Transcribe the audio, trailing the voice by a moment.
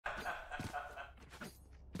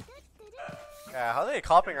Yeah, how are they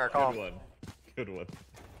copying our comp? Good one. Good one.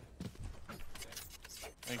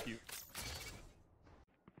 Thank you.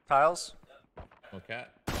 Tiles? Okay.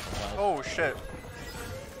 Oh shit.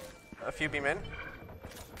 A few beam in.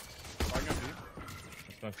 I'm gonna be.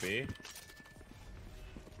 Smoke B.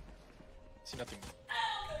 See nothing.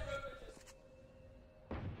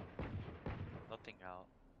 Nothing out.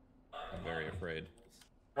 I'm very afraid.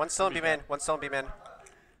 One still in beam in. One still in beam in.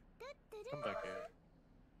 Come back here.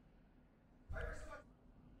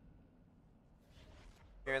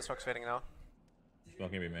 Beam in smoke's fading now.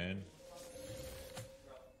 Smoking B main.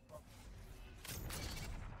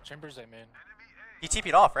 Chambers A man. He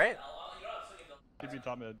TP'd off, right? TP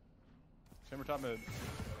top mid. Chamber top mid.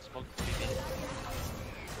 Smoke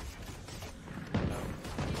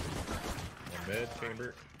One mid,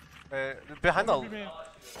 chamber. Behind Chamber the. B main.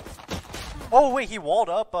 Oh wait, he walled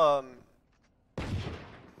up.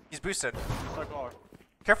 He's boosted. Stuck R.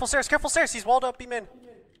 Careful stairs, careful stairs. He's walled up. Beam in.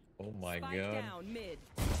 Oh my Spike god. down mid.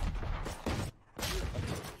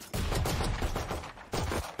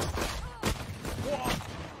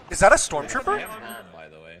 Is that a stormtrooper? I have bomb, by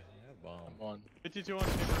the way. I have bomb. one. 52 on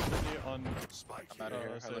chamber, 50 on. I'm out of here.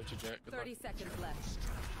 I left you, Jack. Good luck. 30 seconds left.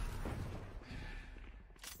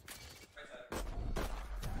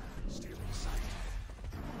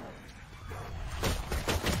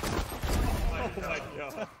 Oh my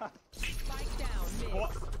god. Spike down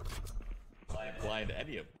mid. Blind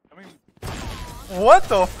Eddie. I mean, What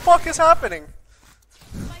the fuck is happening?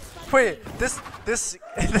 Wait, this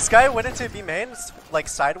guy went into B main like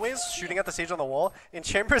sideways, shooting at the stage on the wall, and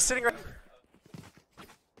Chamber is sitting right.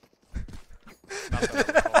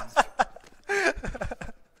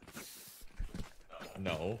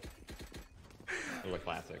 No. It was a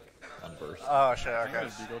classic on burst. Oh shit, I'm okay. gonna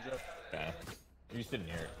Deagle Jeff. Yeah. You just didn't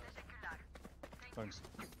hear it. Thanks.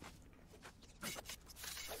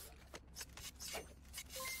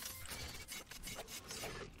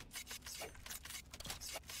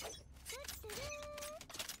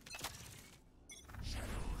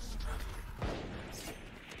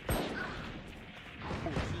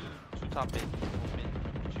 Two top mid. Mid.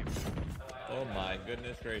 Chamber. Oh my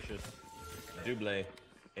goodness gracious. Double.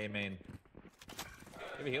 A main.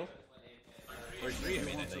 Give me a heal. Or 3 A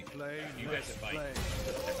main, I think. You guys should fight.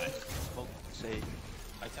 Smoke. Say.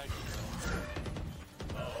 I tagged you.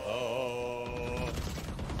 Oh.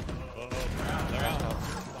 Oh. They're out. The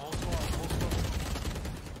whole squad. Whole squad.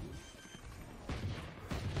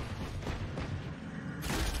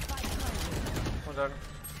 One done.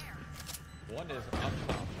 One is up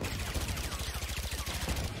top.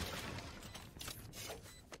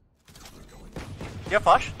 You have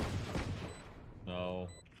flash? No.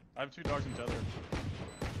 I have 2 dogs in tether.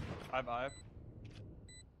 I have eye.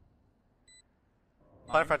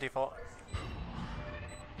 Plan front default.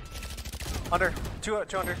 Under. Two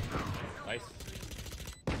under. Nice.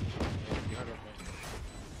 You heard of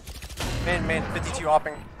me. Main 52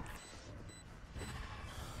 hopping.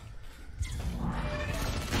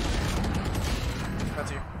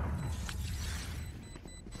 That's you.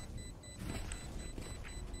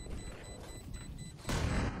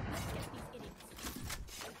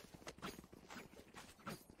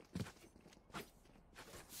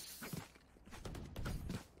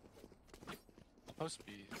 Post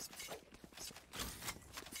B.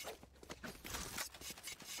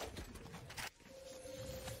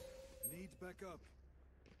 Need backup.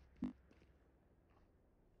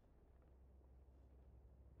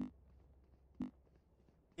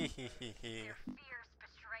 Hehehehe.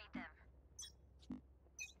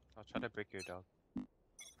 I'll try to break your dog.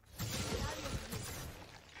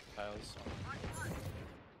 Tiles.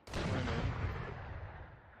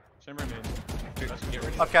 Chamber main. Get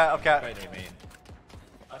ready. Okay, okay. Fight A main.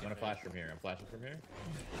 I'm gonna flash from here. I'm flashing from here.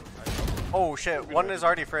 Oh shit, one is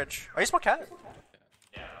already fridge. Are you smoke cat?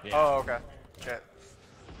 Yeah. Oh, okay. Shit.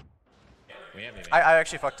 We have A main. I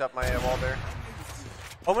actually fucked up my wall there.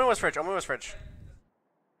 Omen was fridge, Omen was fridge.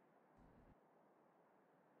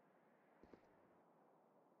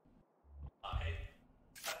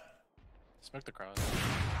 Smoke the cross.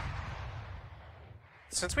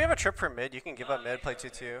 Since we have a trip for mid, you can give up mid, play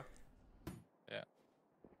 2-2. Yeah.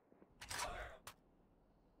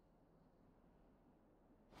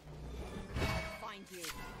 Find you.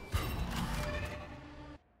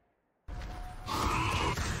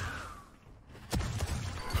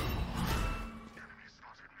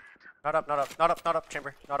 Not up, not up, not up, not up,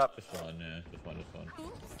 chamber, not up. Just one, yeah. Just one.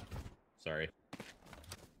 Sorry.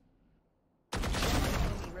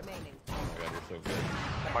 Enemy remaining. Oh my god, you're so good.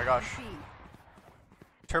 Oh my gosh. B.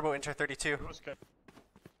 Turbo Inter 32. It was good.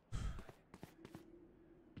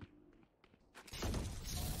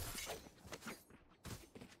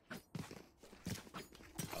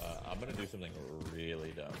 gonna do something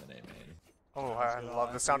really dumb in A main. Oh, I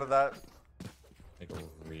love the sound of that. Like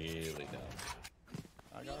really dumb.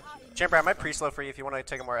 I got you. Chamber, I might pre-slow for you if you want to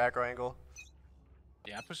take a more aggro angle.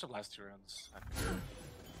 Yeah, I pushed the last 2 rounds.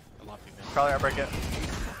 A lot of people. Probably outbreak it.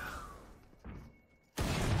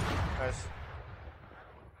 Nice.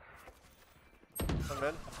 One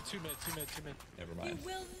mid. 2 mid. Never mind.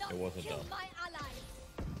 It wasn't dumb.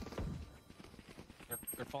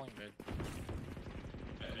 They're falling mid.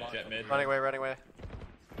 Jet mid. Running away, running away.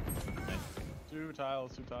 Nice. 2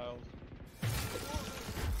 tiles.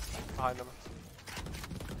 Behind them.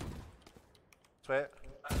 Sweet.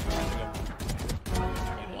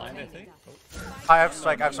 Blind, I think. I have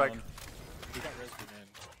strike, We got res man.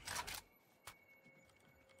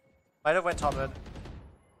 Might have went top mid.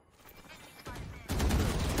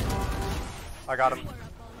 I got him.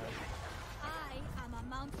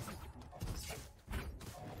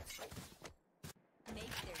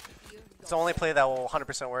 It's the only play that will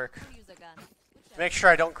 100% work. Make sure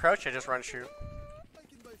I don't crouch, I just run shoot.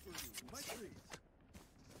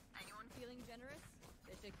 Anyone feeling generous?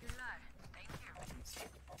 Teşekkürler. Thank you.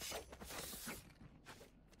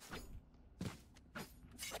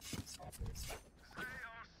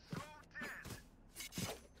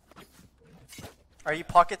 Are you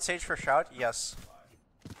pocket sage for Shroud? Yes.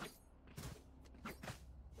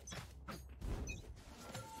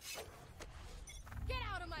 Get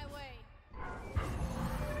out of my way.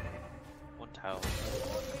 1 tile.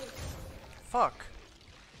 Fuck.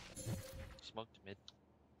 Smoked mid.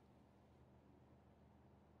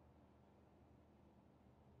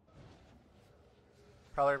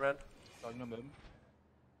 Probably red. Talking mid.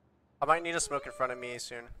 I might need a smoke in front of me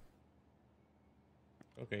soon.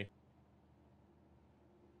 Okay.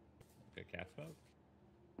 Okay, cat smoke.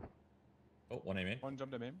 Oh, 1 A main. 1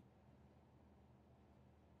 jumped at main.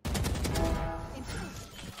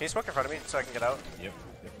 Can you smoke in front of me so I can get out? Yep.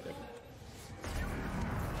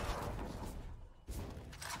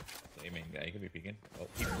 A main guy, he could be peeking. Oh,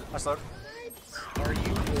 I slowed. are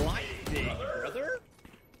you blinding, brother?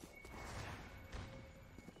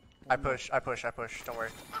 I push. Don't worry.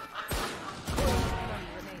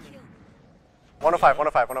 Remaining. 105,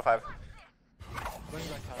 105. Going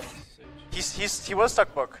back tiles. Sage. He was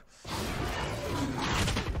stuck book.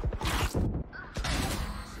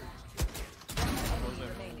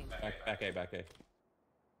 Remaining. Back A.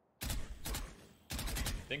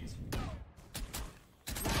 Thinks.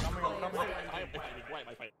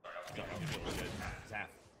 Coming. Zap.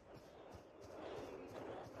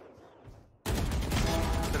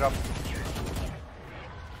 Good up.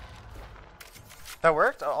 That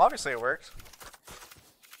worked? Oh, obviously it worked.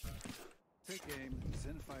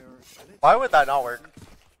 Why would that not work?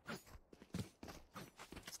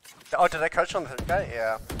 Oh, did I crouch on the guy?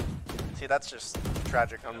 Yeah. See, that's just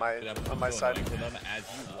tragic on my side. For them, as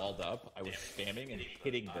you walled up, I was spamming and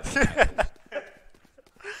hitting them.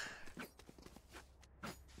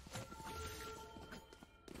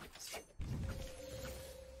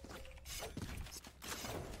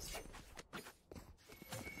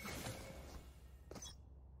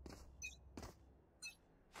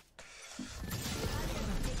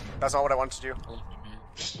 That's not what I wanted to do.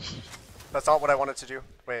 That's not what I wanted to do.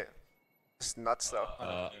 Wait. This is nuts though.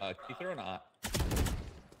 Can you throw an ot?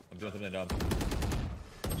 I'm doing something dumb. 2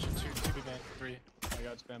 big man. 3. I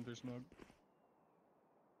got spam through smoke.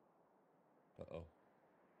 Uh-oh.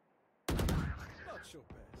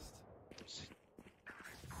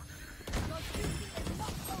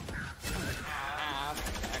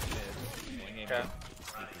 Okay.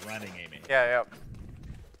 He's running aiming. Yeah.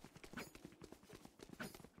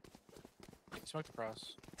 Smoked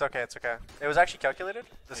across. It's okay. It was actually calculated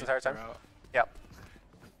this entire time. They're out.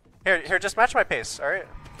 Yep. Here, just match my pace, alright?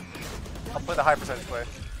 I'll play the high percentage play.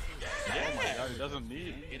 Oh my god, he doesn't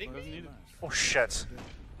need it. Oh shit.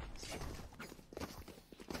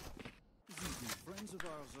 Friends of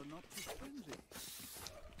ours are not too friendly.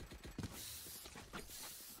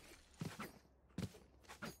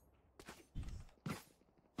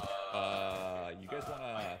 You guys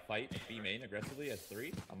wanna fight B main aggressively as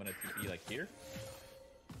 3? I'm gonna TP like here.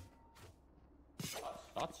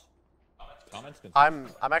 Thoughts? Comments?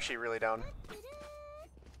 Concerns? I'm actually really down.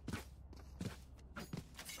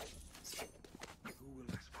 Who will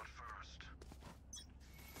export first?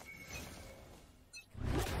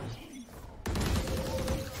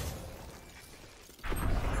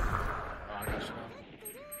 Oh, I got you now.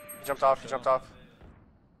 He jumped off.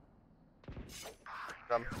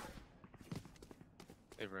 Jump.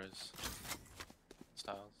 They res.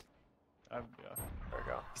 Styles. Yeah. There we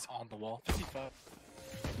go. He's on the wall. 55.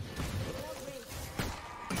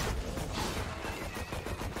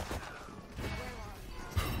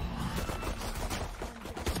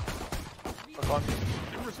 One.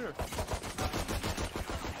 Chamber's here.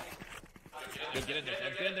 Good, get in there,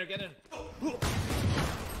 Sam. Get in there, get in.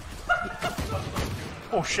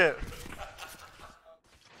 Oh shit.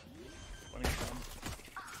 Winning some.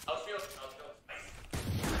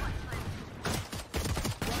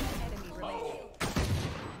 Enemy remaining.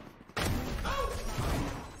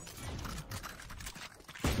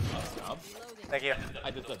 Thank you.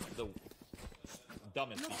 I did the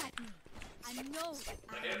dumbest Look thing. at me. I know.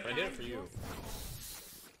 But I did it for you.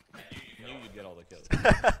 I knew you'd get all the kills.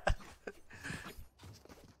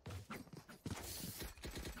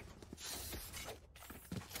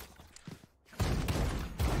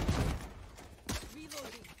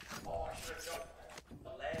 Reloading.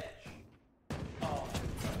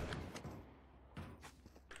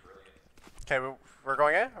 Okay, we're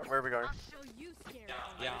going in? Or where are we going? I'll show you scared.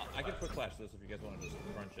 Yeah, I can quick flash this if you guys want to just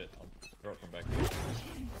crunch it. I'll throw it from back.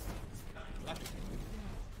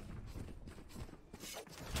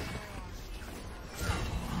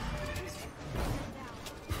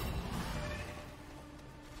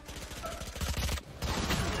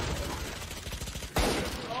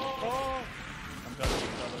 I'm done with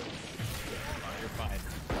each other. You're fine.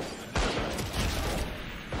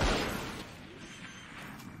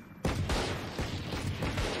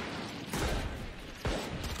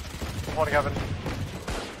 I'm holding heaven.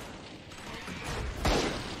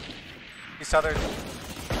 He's tethered.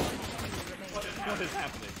 What is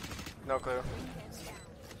happening? No clue.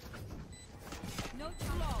 No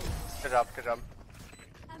slow. Good job, good job.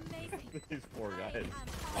 Amazing. These poor guys.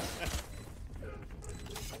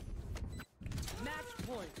 Match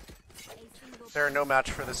point. A single They're no match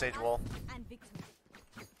for the Sage wall. and victory.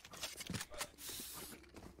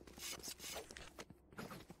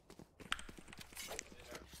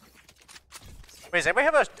 Wait, does anybody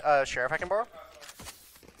have a sheriff I can borrow?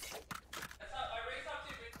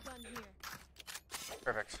 Done here.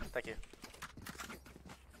 Perfect, thank you.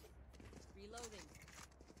 Reloading.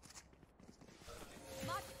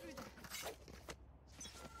 March through them.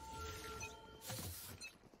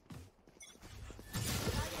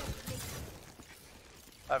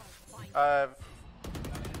 I've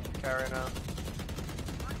carry now.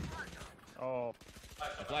 Oh,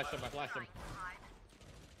 I flashed him, I flashed him.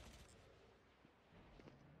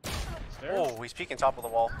 stairs? Oh, he's peeking top of the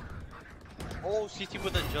wall. Oh, CT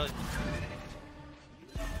with a judge.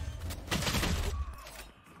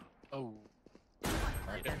 Oh.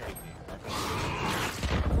 Mark it.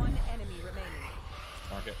 One enemy remaining.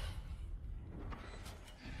 Mark it.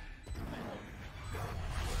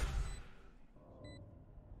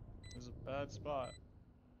 This is a bad spot.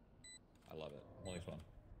 I love it. Only fun.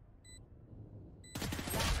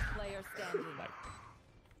 Last player standing. Like,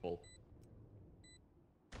 full.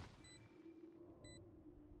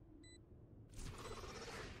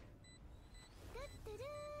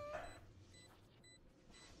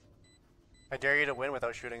 I dare you to win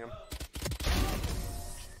without shooting him.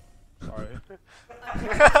 Sorry.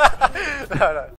 No, no.